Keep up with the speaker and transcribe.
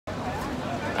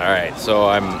Alright, so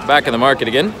I'm back in the market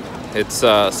again. It's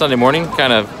Sunday morning,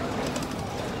 kind of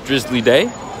drizzly day.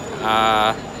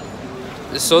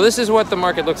 So this is what the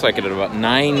market looks like at about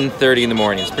 9:30 in the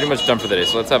morning. It's pretty much done for the day,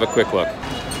 so let's have a quick look.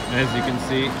 As you can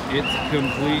see, it's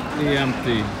completely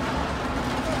empty.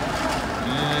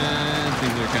 And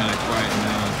things are kind of quiet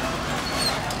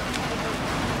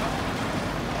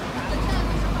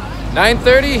now.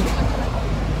 9:30,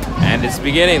 and it's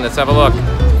beginning. Let's have a look.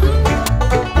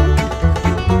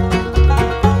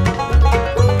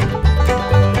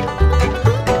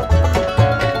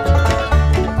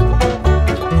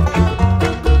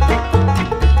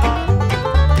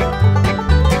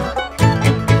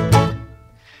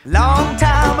 Long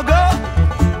time ago,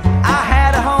 I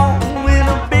had a home in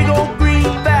a big old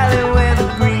green valley where the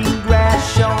green grass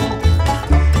shone.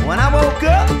 When I woke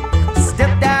up,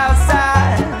 stepped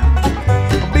outside,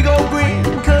 a big old green,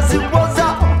 cause it was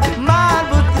all mine,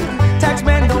 but the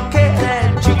taxman don't care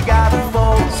that you got a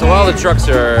phone. So while the trucks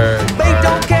are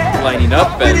lining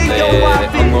up and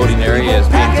the unloading area is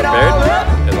being prepared,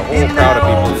 there's a whole crowd of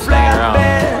people just hanging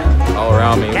around, all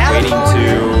around me, waiting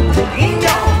to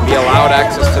be allowed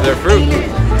access to their fruit.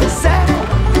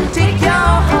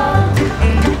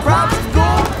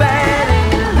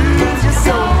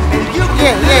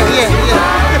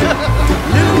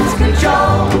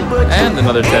 And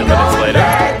another 10 minutes later.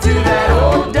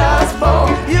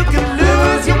 You can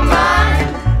lose your mind,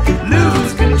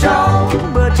 lose control,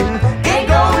 but you ain't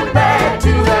going back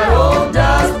to that old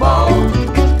dust bowl.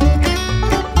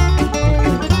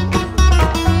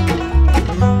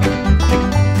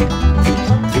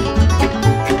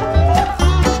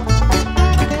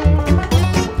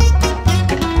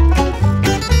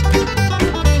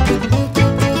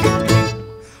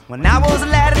 When I was a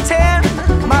lad of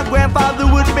 10, my grandfather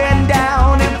would bend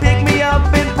down and pick me up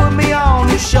and put me on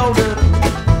his shoulder.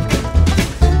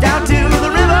 Down to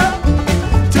the river,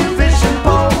 to fishing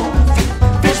poles,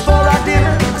 fish for our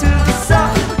dinner, to the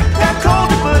sun. Got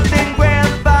colder, but then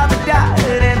grandfather died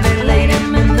and they laid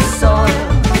him in the soil.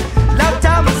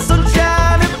 Lifetime of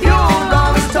sunshine and fuel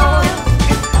on his toil.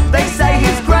 They say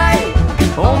he's great,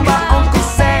 owned by Uncle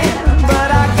Sam, but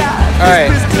I got.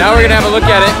 Alright, now we're gonna have a look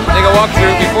at it, take a walk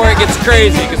through before it gets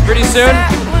crazy, because pretty soon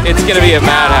it's gonna be a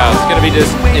madhouse. It's gonna be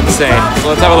just insane. So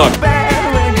let's have a look.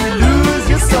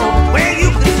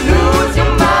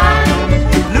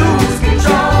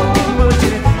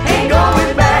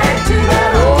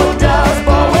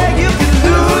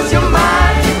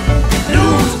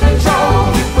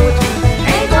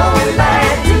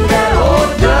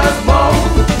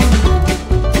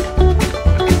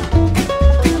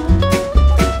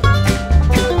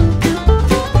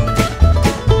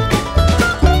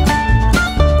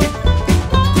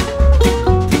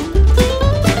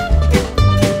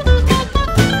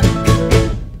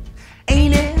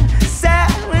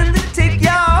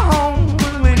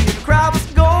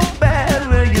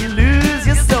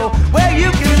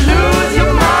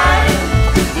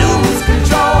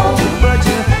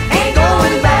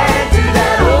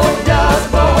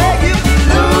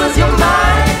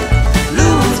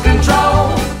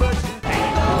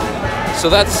 So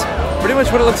that's pretty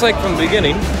much what it looks like from the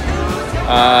beginning.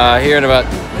 Here in about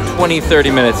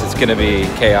 20-30 minutes, it's gonna be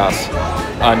chaos,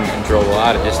 uncontrollable,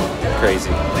 just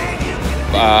crazy.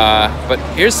 But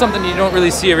here's something you don't really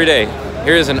see every day.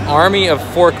 Here's an army of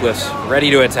forklifts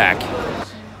ready to attack.